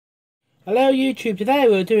Hello YouTube, today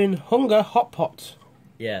we're doing hunger hot pots.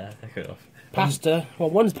 Yeah, that's good off. Pasta,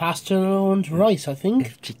 well one's pasta and one's rice I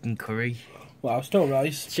think. Chicken curry. Well, still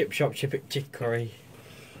rice. Chip shop chicken curry.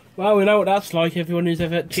 Well, we know what that's like, everyone who's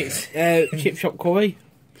ever chip shop curry.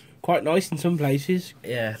 Quite nice in some places.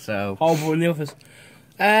 Yeah, so... Horrible in the others.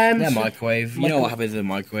 microwave. You know what happens in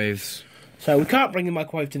microwaves. So we can't bring the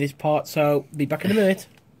microwave to this part, so be back in a minute.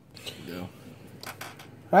 No.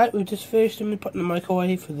 Right, we've just finished and we put in the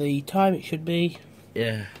microwave for the time it should be.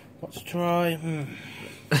 Yeah. Let's try...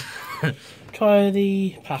 try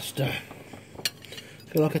the pasta.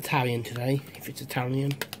 Feel like Italian today, if it's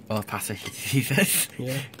Italian. Oh, pasta shit, he says.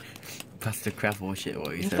 Yeah. Pasta crap or shit,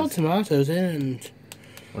 what he says. It's got tomatoes in and...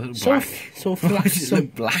 Was it black? Some flecks, Some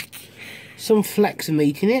black. Some flecks of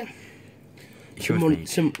meat in it. Meat.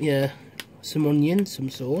 Some onion, some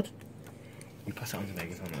sort. You pass it on to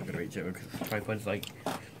Vegas, I'm not going to reach it because the tripod's like,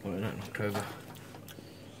 what is that, in October?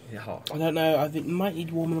 Is it hot? I don't know, I think it might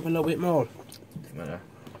need warming up a little bit more. Doesn't matter.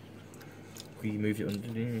 We moved it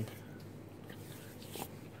underneath.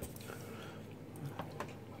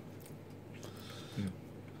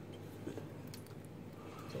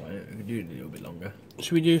 So we can do it a little bit longer.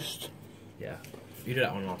 Should we just... Yeah. You do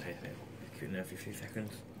that one and I'll taste it. Keep it there for a few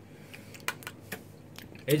seconds.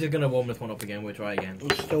 It's just going to warm this one up again, we'll try again.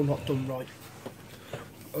 It's still not done right.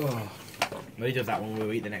 Oh. When he does that one,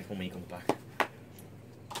 we'll eat the next one when he comes back.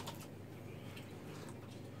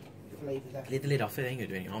 Leave the lid off it, ain't going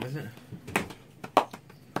to do any harm, isn't it?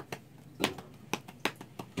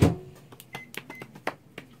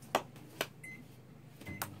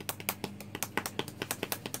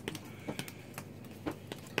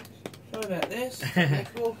 Sorry about this.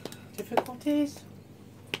 Technical difficulties.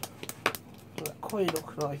 Well, that curry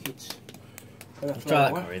looks like it's... Let's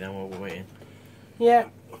try that curry then while we're waiting. Yeah.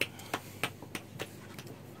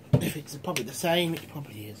 If it's probably the same, it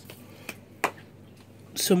probably is.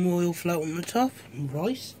 Some oil float on the top, and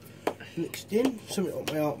rice mixed in. Something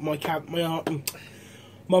like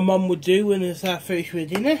my mum would do when it's finished with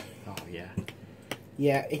dinner. Oh yeah.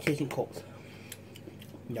 Yeah, it isn't cooked.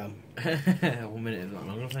 Yum. 1 minute is not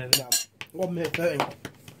long enough, is it? Yum. 1 minute 30.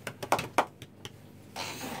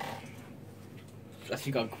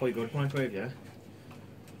 Actually got quite good microwave, yeah?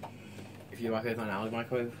 If your microwave's not an Aldi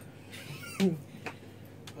microwave.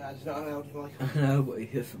 That's not an Aldi microwave. No, but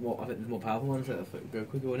it's more, I think there's more powerful ones that go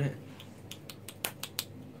quicker, wouldn't it?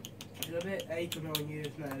 It's a bit 8 or 9 years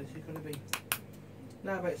now. This is going to be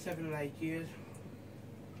now about 7 or 8 years.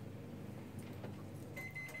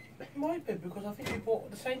 It might be because I think we bought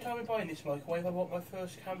at the same time we buying this microwave. I bought my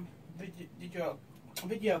first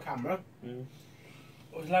video camera. Mm.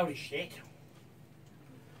 It was loud as shit.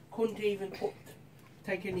 Couldn't even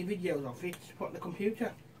take any videos off it to put on the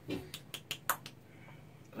computer.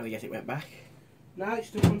 Let me guess it went back. Now it's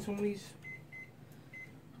stuck on somebody's.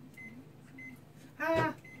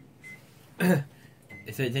 Ah! So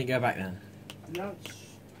it didn't go back then? No,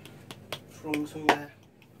 it's from somewhere.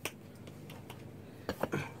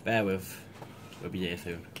 Bear with. We'll be here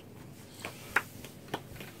soon.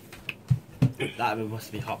 That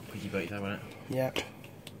must be hot because you got it there, wasn't it? Yeah.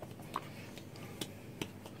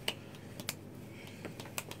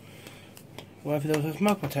 Well, if there was a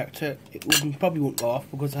smoke protector, it probably wouldn't go off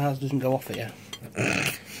because the house doesn't go off it yet.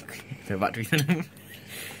 The batteries in them.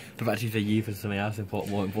 The batteries are used for something else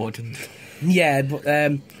more important. Yeah, but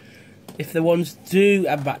if the ones do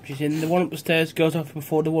have batteries in, the one upstairs goes off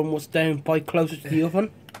before the one was down by closer to the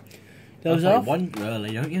oven. Goes off. One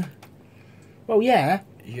early, don't you? Well, yeah.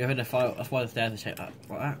 You have in a file. That's why the stairs are shaped like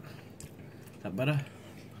that. Is that better?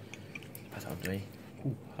 Pass that on to me.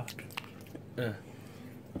 Ooh, hot.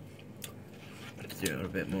 Let's do it a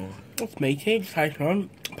bit more. It's meaty, it's taken on.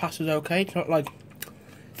 Pasta's okay, it's not like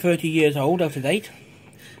 30 years old, out of date.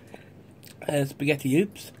 Spaghetti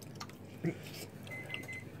oops.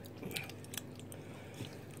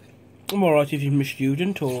 I'm alright if you're a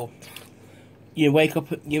student or you wake up,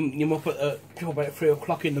 you're up at about 3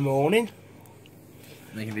 o'clock in the morning.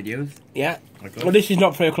 Making videos? Yeah. Okay. Well, this is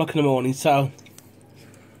not 3 o'clock in the morning, so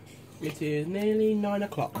it is nearly 9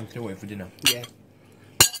 o'clock. I'm still waiting for dinner. Yeah.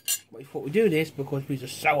 But we thought we'd do this because we were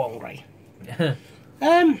so hungry.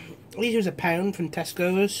 These was £1 from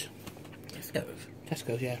Tesco's. Tesco's?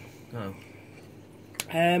 Tesco's, yeah. Oh.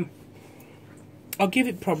 I'll give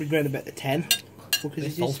it probably around about the 10. Because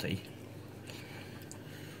It's salty.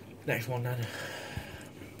 Next one then.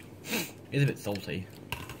 It's a bit salty.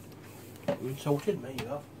 You insulted me,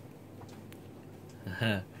 you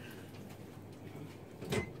have.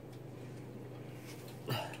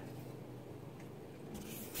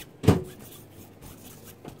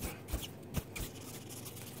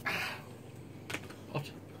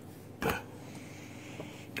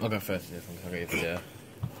 I'll go first in this one because I'll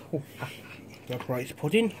go for Black rice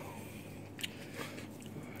pudding.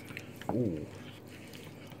 Ooh.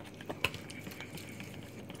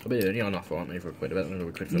 I bet they're only on offer, aren't they, for a quid? I bet they're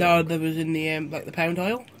a quid for No, there was in the like the pound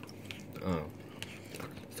aisle. Oh.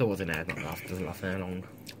 Still wasn't there, not last, doesn't last very long.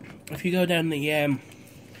 If you go down the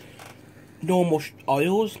normal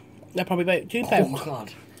aisles, they're probably about £2. Oh,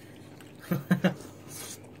 God.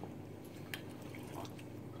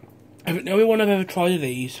 The only one I've ever tried of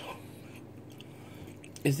these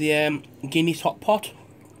is the Guinness hot pot.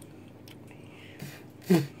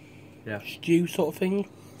 Yeah. Stew sort of thing.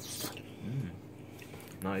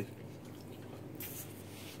 Nice.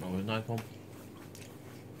 That was a nice one.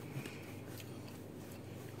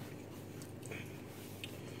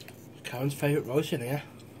 Karen's favourite rice in here.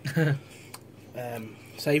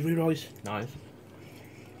 Savoury rice. Nice.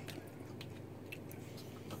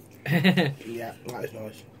 Yeah, that is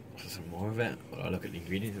nice. Some more of it. Well, I'll look at the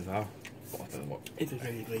ingredients as well. What? It is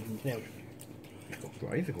really ingredients now. It's got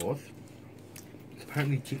rice, of course. There's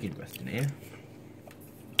apparently chicken breast in here.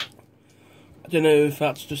 I don't know if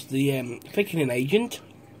that's just the thickening agent.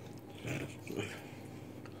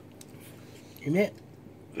 In it?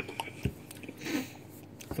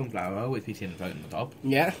 Sunflower with PC and float on the top.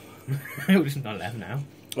 Yeah. Which is not left now.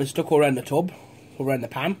 It's stuck around the tub, around the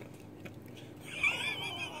pan.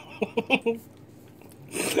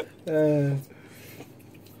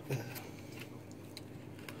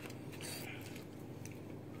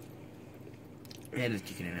 Yeah, there's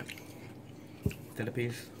chicken in it. Still a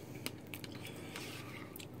piece.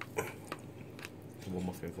 One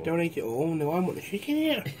more spoonful. Don't eat it all. No, I want the chicken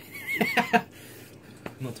here. I'm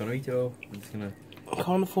not trying to eat it all. I'm just gonna. I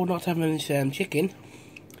can't afford not to have any chicken.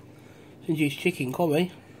 Since it's chicken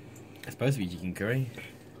curry. It's supposed to be chicken curry.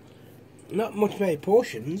 Not much many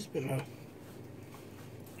portions, but no.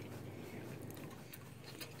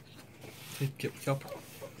 Chip shop.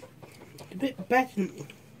 A bit better.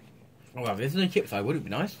 Oh, well, if there's no chips, I would it be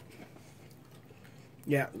nice.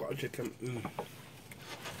 Yeah, got a chicken.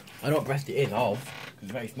 I know what breast it is of. It's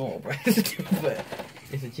a very small breast, but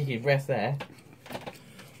it's a chicken breast there.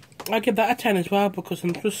 I give that a 10 as well because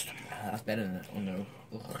I'm just. That's better than it. Oh no.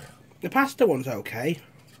 Ugh. The pasta one's okay.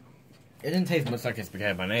 It doesn't taste much like a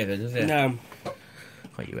spaghetti bolognese, does it? No.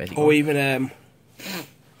 Quite you, where's it Or gone? even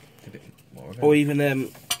It's a bit more of it. or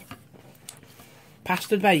even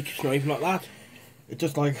pasta bake. It's not even like that. It's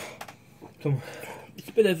just like some It's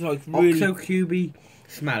a bit of like really. oxo-cubey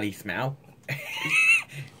smelly smell.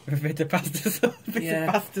 With a bit of pasta sauce, Yeah.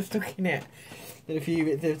 of pasta stuck in it. And a few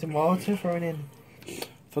bits of tomato thrown in.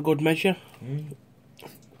 For good measure. Mm.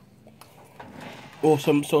 Or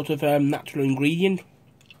some sort of natural ingredient.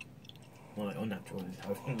 Well, like unnatural is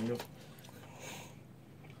how it's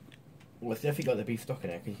well, it's definitely got the beef stuck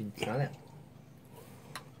in it because you can smell it.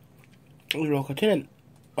 Like a tin,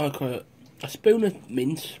 like a spoon of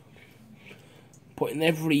mince, put in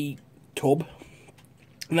every tub,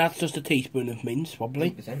 and that's just a teaspoon of mince,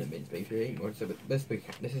 probably. 8% of minced beef, really. Or so, but this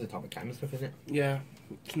is a top of cam stuff, isn't it? Yeah,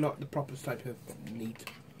 it's not the proper type of meat.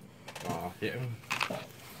 Ah, yeah.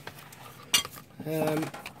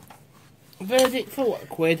 Verdict for what, a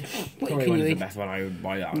quid? What Curry can one you is the eat? best one. I would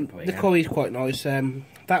buy that one. Probably, The curry's quite nice.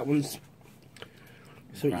 That one's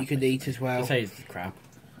something you could eat as well. I'd say it's crap.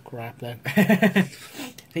 Crap then. It's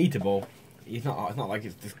eatable. It's not like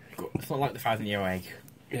it's just. It's not like the 1,000-year egg.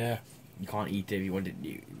 Yeah. You can't eat it if you want it.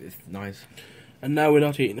 It's nice And now we're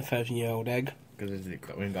not eating a 1,000-year-old egg. because we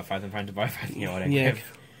haven't got £1,000 to buy a 1,000-year-old egg. Yeah.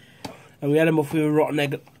 And we had them off with a rotten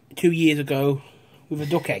egg 2 years ago with a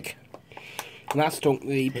duck egg. And that stunk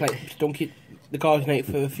the garden ate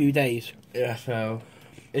for a few days. Yeah. So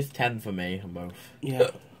it's 10 for me on both. Yeah.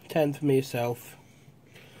 10 for me yourself.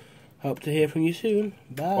 Hope to hear from you soon.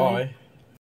 Bye. Bye.